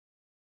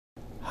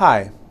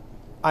Hi,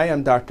 I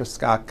am Dr.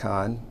 Scott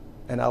Kahn,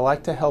 and I'd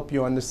like to help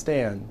you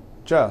understand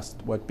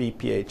just what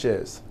BPH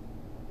is.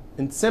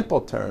 In simple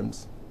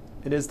terms,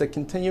 it is the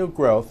continued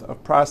growth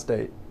of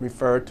prostate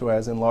referred to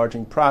as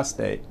enlarging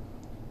prostate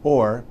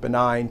or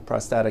benign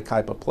prostatic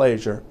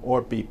hyperplasia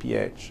or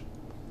BPH.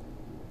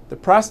 The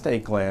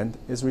prostate gland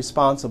is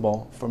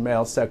responsible for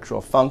male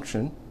sexual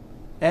function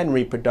and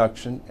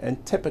reproduction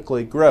and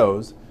typically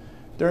grows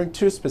during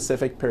two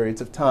specific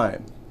periods of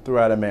time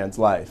throughout a man's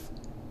life.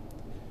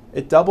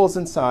 It doubles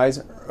in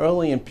size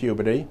early in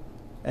puberty,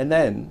 and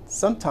then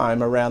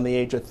sometime around the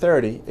age of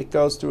 30 it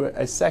goes through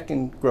a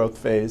second growth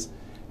phase,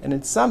 and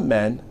in some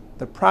men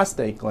the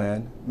prostate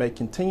gland may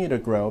continue to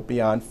grow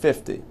beyond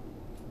 50.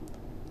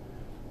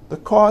 The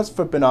cause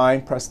for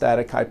benign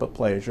prostatic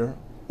hyperplasia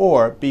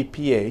or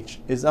BPH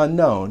is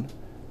unknown,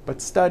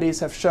 but studies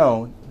have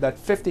shown that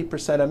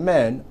 50% of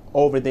men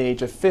over the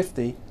age of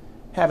 50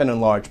 have an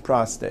enlarged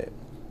prostate.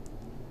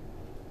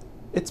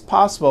 It's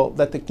possible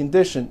that the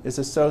condition is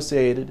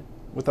associated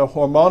with a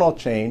hormonal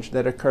change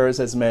that occurs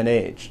as men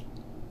age.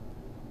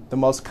 The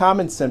most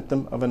common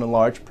symptom of an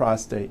enlarged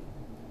prostate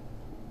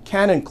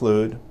can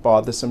include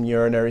bothersome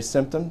urinary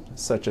symptoms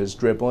such as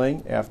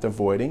dribbling after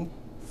voiding,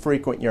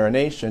 frequent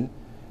urination,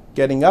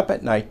 getting up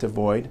at night to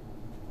void,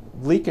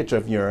 leakage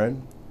of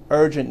urine,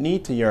 urgent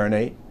need to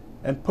urinate,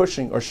 and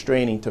pushing or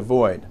straining to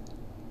void.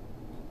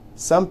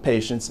 Some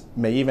patients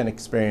may even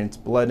experience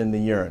blood in the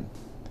urine.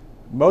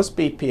 Most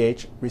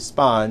BPH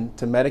respond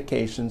to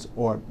medications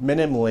or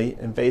minimally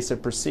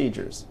invasive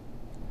procedures.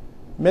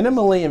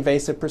 Minimally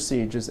invasive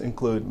procedures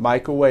include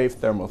microwave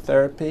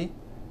thermotherapy,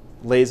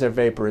 laser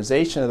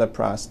vaporization of the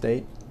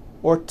prostate,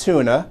 or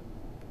TUNA,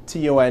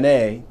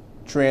 T-U-N-A,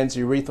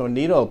 transurethral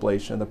needle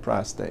ablation of the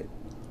prostate.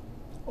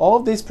 All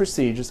of these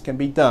procedures can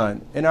be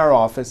done in our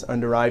office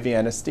under IV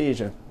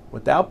anesthesia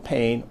without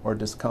pain or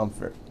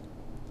discomfort.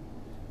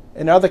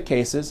 In other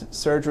cases,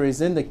 surgery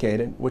is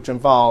indicated, which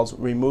involves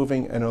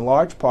removing an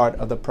enlarged part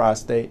of the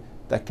prostate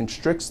that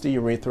constricts the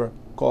urethra,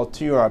 called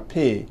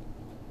TURP,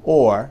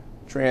 or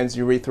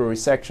transurethral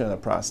resection of the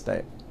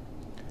prostate.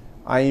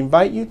 I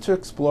invite you to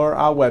explore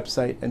our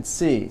website and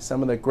see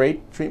some of the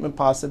great treatment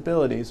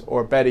possibilities,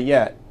 or better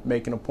yet,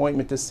 make an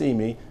appointment to see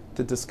me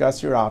to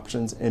discuss your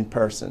options in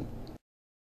person.